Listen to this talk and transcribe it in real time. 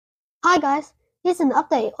Hi guys, here's an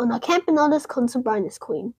update on our Camponotus consobrinus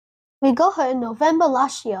queen. We got her in November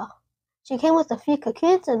last year. She came with a few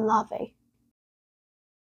cocoons and larvae.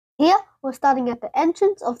 Here, we're starting at the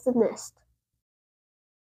entrance of the nest.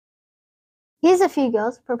 Here's a few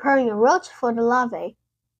girls preparing a roach for the larvae.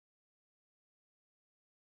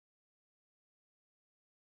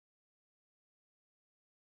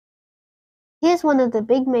 Here's one of the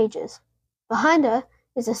big majors. Behind her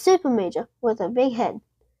is a super major with a big head.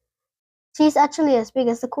 She's actually as big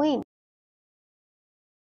as the queen.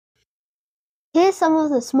 Here's some of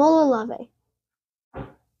the smaller larvae.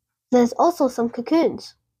 There's also some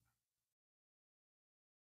cocoons.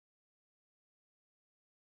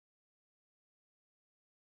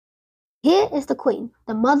 Here is the queen,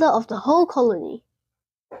 the mother of the whole colony.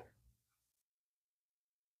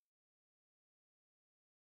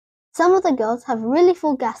 Some of the girls have really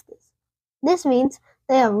full gasters. This means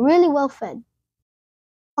they are really well fed.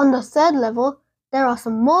 On the third level, there are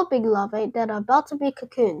some more big larvae that are about to be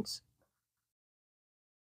cocoons.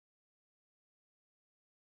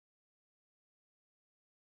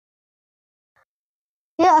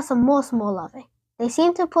 Here are some more small larvae. They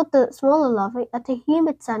seem to put the smaller larvae at the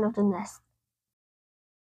humid side of the nest.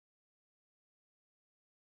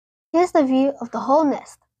 Here's the view of the whole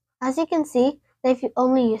nest. As you can see, they've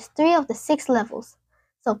only used 3 of the 6 levels,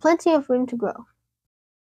 so plenty of room to grow.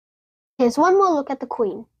 Here's one more look at the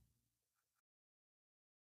queen.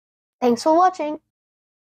 Thanks for watching!